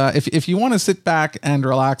it's if you want to sit back and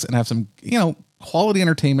relax and have some, quality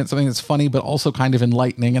entertainment, something that's funny, but also kind of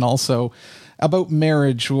enlightening, and also about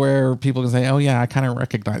marriage where people can say, oh yeah, I kind of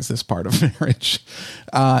recognize this part of marriage.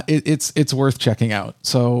 It's worth checking out.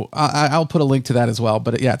 So I'll put a link to that as well.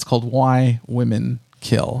 But yeah, it's called Why Women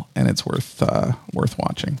Kill, and it's worth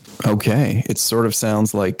watching. Okay. It sort of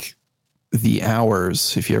sounds like The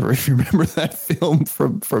Hours, if you remember that film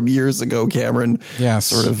from years ago, Cameron. Yeah.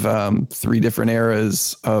 Sort of 3 different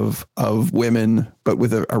eras of women, but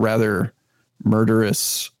with a rather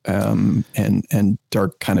murderous and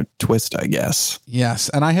dark kind of twist, I guess. Yes,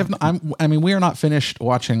 and we are not finished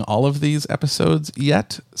watching all of these episodes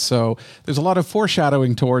yet, so there's a lot of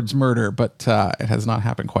foreshadowing towards murder, but it has not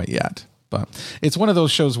happened quite yet. But it's one of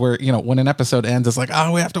those shows where, when an episode ends, it's like,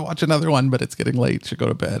 oh, we have to watch another one, but it's getting late, should go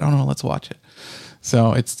to bed. Oh no, let's watch it.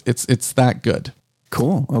 So it's that good.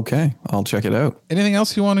 Cool. Okay. I'll check it out. Anything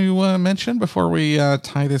else you want to mention before we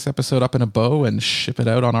tie this episode up in a bow and ship it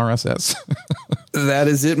out on RSS? That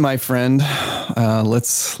is it, my friend.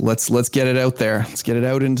 Let's get it out there. Let's get it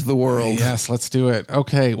out into the world. Yes, let's do it.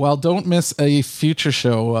 Okay. Well, don't miss a future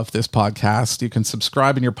show of this podcast. You can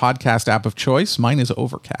subscribe in your podcast app of choice. Mine is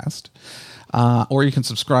Overcast. Or you can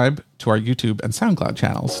subscribe to our YouTube and SoundCloud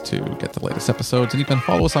channels to get the latest episodes. And you can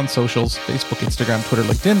follow us on socials, Facebook, Instagram, Twitter,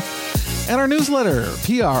 LinkedIn, and our newsletter,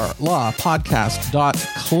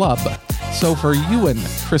 prlawpodcast.club. So for you and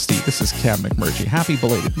Christy, this is Cam McMurgy. Happy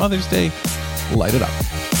belated Mother's Day. Light it up.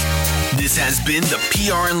 This has been the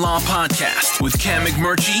PR and Law Podcast with Cam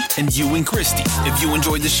McMurchie and Ewan Christie. If you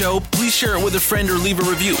enjoyed the show, please share it with a friend or leave a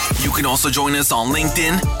review. You can also join us on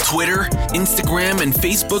LinkedIn, Twitter, Instagram, and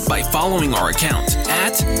Facebook by following our account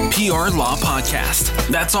at PR Law Podcast.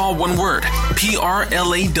 That's all one word,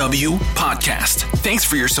 PRLAW Podcast. Thanks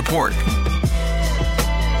for your support.